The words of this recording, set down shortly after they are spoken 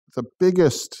the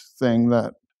biggest thing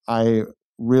that I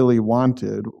really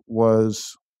wanted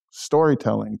was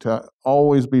storytelling, to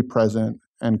always be present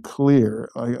and clear,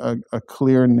 a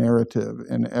clear narrative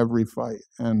in every fight.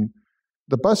 And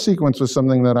the bus sequence was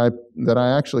something that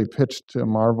I actually pitched to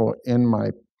Marvel in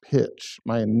my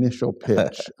initial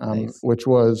pitch, Nice. which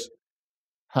was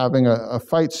having a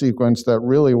fight sequence that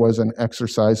really was an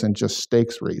exercise in just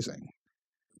stakes raising.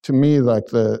 To me, like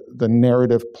the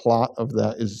narrative plot of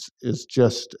that is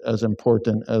just as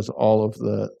important as all of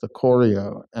the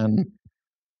choreo. And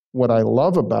what I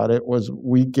love about it was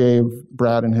we gave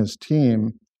Brad and his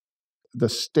team the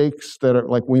stakes that are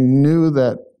like, we knew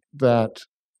that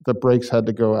the brakes had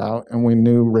to go out, and we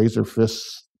knew Razor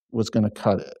Fist was going to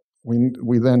cut it.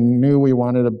 We then knew we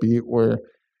wanted a beat where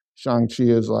Shang-Chi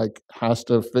has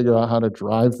to figure out how to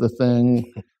drive the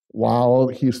thing while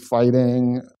he's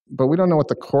fighting, but we don't know what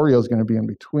the choreo is going to be in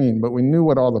between. But we knew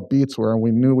what all the beats were, and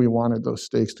we knew we wanted those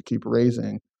stakes to keep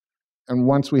raising. And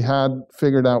once we had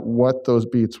figured out what those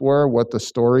beats were, what the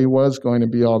story was going to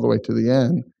be all the way to the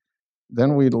end,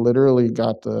 then we literally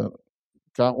got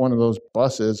one of those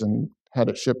buses and had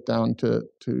it shipped down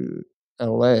to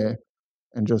LA,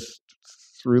 and just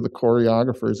threw the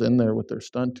choreographers in there with their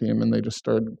stunt team, and they just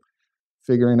started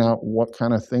figuring out what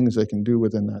kind of things they can do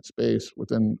within that space,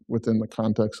 within the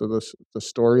context of the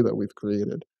story that we've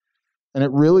created. And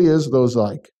it really is those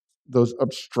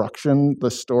the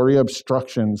story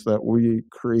obstructions that we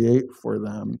create for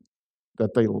them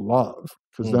that they love,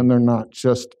 because then they're not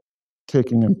just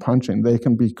kicking and punching. They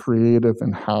can be creative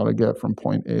in how to get from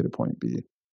point A to point B.